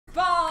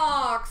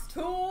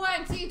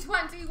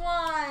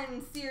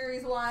2021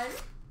 Series 1.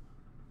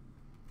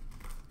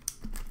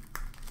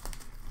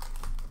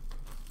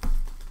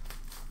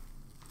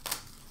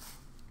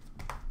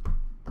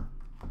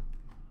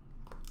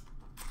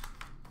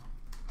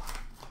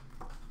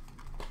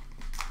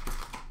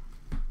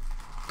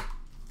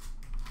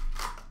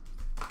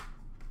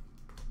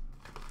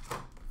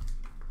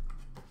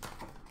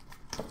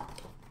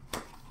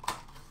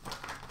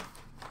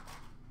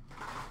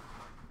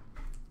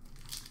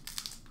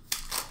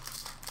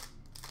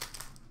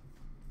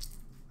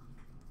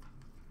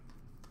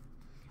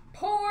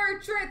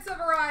 Portraits of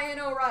Ryan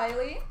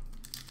O'Reilly.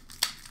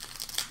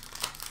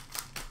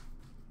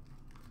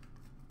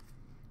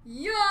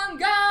 Young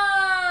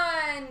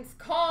Guns,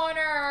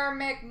 Connor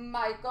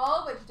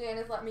McMichael, which Dan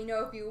has let me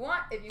know if you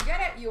want. If you get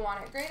it, you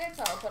want it graded,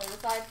 so I'll put it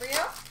aside for you.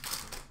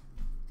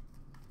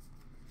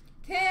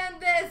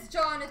 Canvas,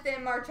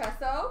 Jonathan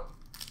Marchesso.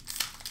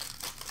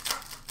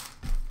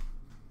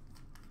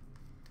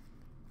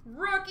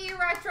 Rookie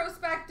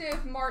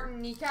Retrospective,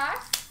 Martin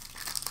Nikas.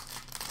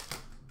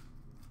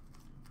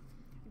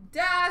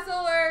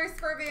 Dazzlers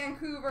for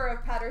Vancouver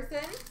of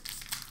Pedersen.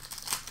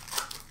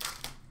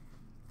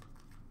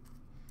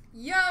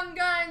 Young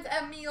Guns,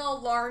 Emile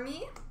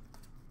Larmy.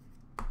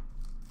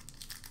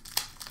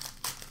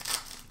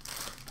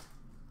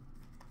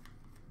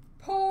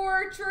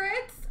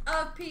 Portraits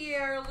of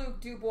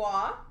Pierre-Luc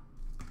Dubois.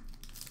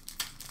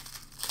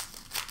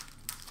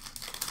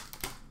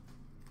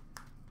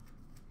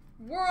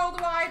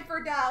 Worldwide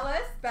for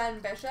Dallas, Ben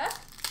Bishop.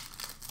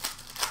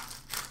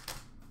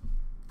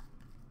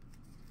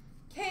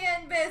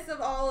 Canvas of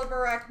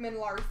Oliver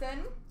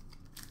Ekman-Larsson.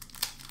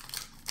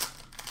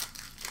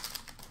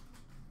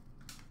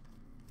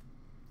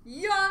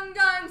 Young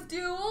Guns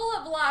Duel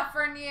of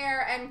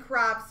Lafreniere and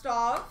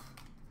Krabstov.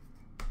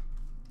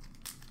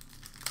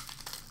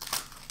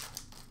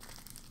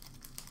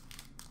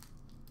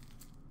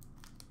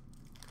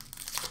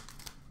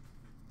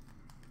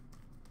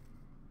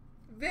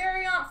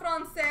 Variant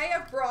Francais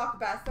of Brock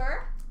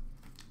Besser.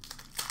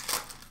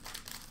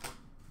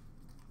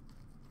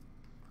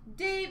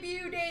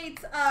 Debut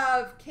dates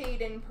of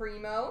Caden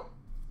Primo.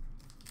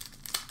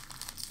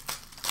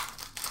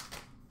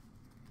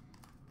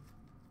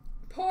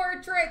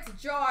 Portraits,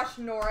 Josh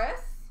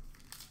Norris.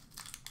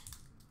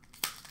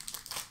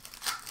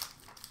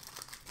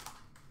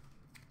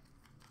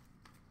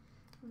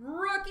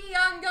 Rookie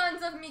Young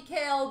Guns of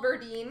Mikhail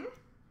Berdin.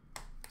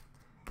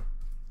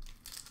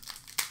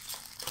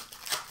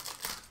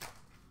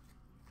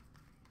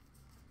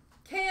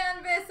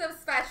 Canvas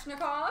of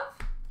Svechnikov.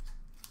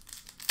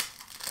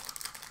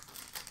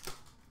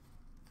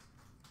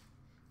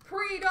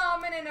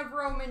 Predominant of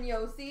Roman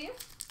Josi.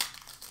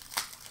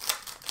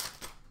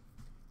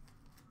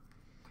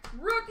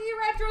 Rookie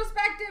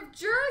Retrospective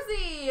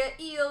Jersey,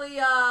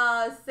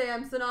 Ilya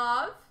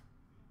Samsonov.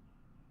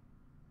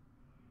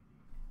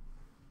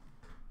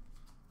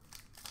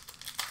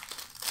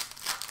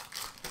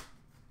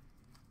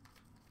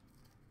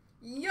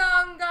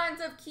 Young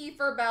Guns of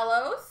Kiefer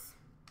Bellows.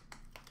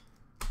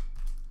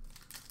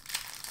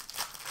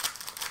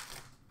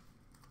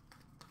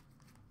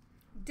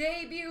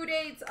 Debut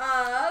dates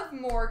of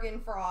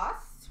Morgan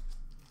Frost.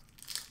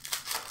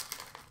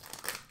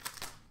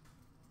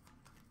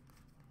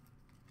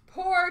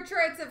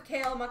 Portraits of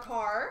Cale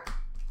Makar.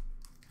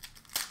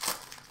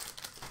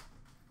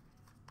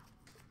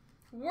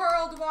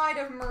 Worldwide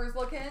of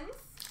Merzlikins.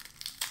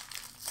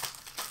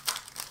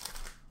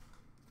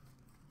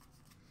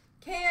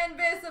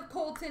 Canvas of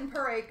Colton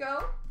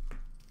Parayko.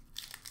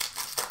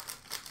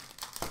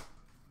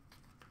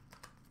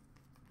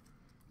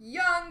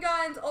 Young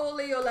Guns,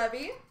 Ole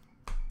Olevi.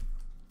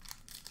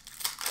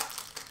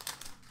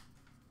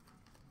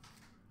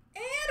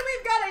 And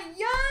we've got a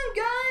Young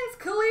Guns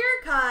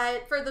clear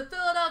cut for the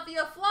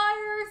Philadelphia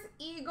Flyers,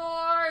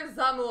 Igor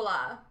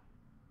Zamula.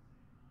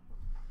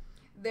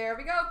 There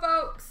we go,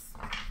 folks.